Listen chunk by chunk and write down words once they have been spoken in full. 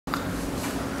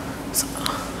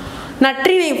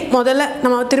நற்றிணை முதல்ல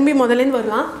நம்ம திரும்பி முதலேன்னு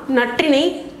வரலாம். நற்றிணை,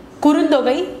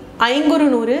 குறுந்தொகை,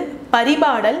 ஐங்குறுநூறு,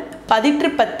 பரிபாடல்,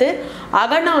 பதிற்றுப்பத்து,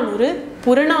 அகநானூறு,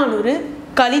 புறநானூறு,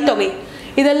 கலித்தொகை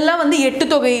இதெல்லாம் வந்து 8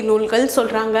 தொகை நூல்கள்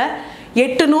சொல்கிறாங்க.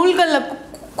 8 நூல்களில்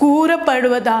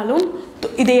கூறப்படுவதாலும்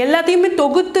இது எல்லாத்தையுமே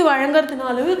தொகுத்து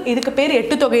வழங்குறதுனாலும் இதுக்கு பேர்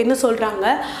 8 தொகைன்னு சொல்கிறாங்க.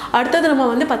 அடுத்தது நம்ம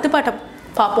வந்து 10 பாட்டை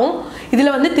பார்ப்போம்.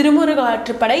 இதில் வந்து திருமுருக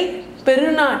ஆற்றுப்படை,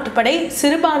 பெருநாற்றுப்படை,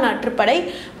 சிறுபான் ஆற்றுப்படை,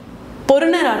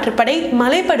 பொருணர் ஆற்றுப்படை,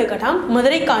 மலைப்படுகடாம்,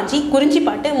 மதுரை காஞ்சி,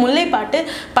 குறிஞ்சிப்பாட்டு, முல்லைப்பாட்டு,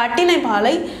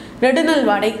 பட்டினைப்பாலை,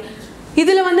 நெடுநல்வாடை.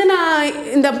 இதில் வந்து நான்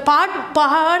இந்த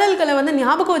பாடல்களை வந்து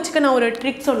ஞாபகம் வச்சுக்க நான் ஒரு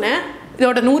ட்ரிக் சொன்னேன்.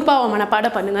 இதோட 100 பாவம்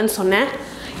மனப்பாடம் பண்ணுங்கன்னு சொன்னேன்.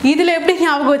 இதில் எப்படி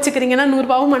ஞாபகம் வச்சுக்கிறீங்கன்னா 100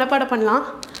 பாவம் மனப்பாடம் பண்ணலாம்.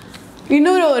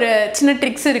 இன்னொரு ஒரு சின்ன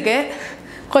ட்ரிக்ஸ் இருக்குது,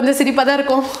 கொஞ்சம் சிரிப்பாக தான்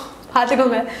இருக்கும்,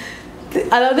 பார்த்துக்கோங்க.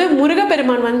 அதாவது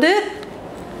முருகப்பெருமான் வந்து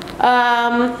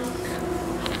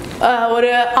ஒரு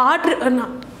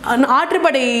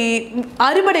ஆற்றுப்படை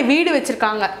அறுபடை வீடு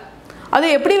வச்சுருக்காங்க. அது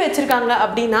எப்படி வச்சுருக்காங்க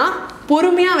அப்படின்னா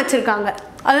பொறுமையாக வச்சுருக்காங்க.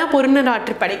 அதுதான் பொருணர்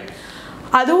ஆற்றுப்படை.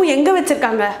 அதுவும் எங்கே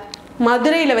வச்சுருக்காங்க?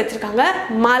 மதுரையில் வச்சுருக்காங்க,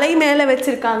 மலை மேலே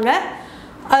வச்சுருக்காங்க.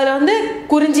 அதில் வந்து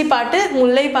குறிஞ்சிப்பாட்டு,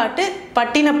 முல்லைப்பாட்டு,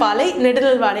 பட்டினப்பாலை,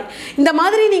 நெடுநல்வாடை இந்த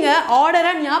மாதிரி நீங்கள்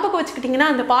ஆர்டராக ஞாபகம் வச்சுக்கிட்டிங்கன்னா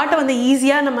அந்த பாட்டை வந்து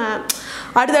ஈஸியாக நம்ம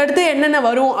அடுத்தடுத்து என்னென்ன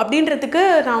வரும் அப்படின்றதுக்கு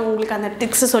நான் உங்களுக்கு அந்த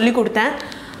டிப்ஸை சொல்லி கொடுத்தேன்.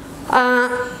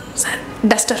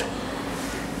 டஸ்டர்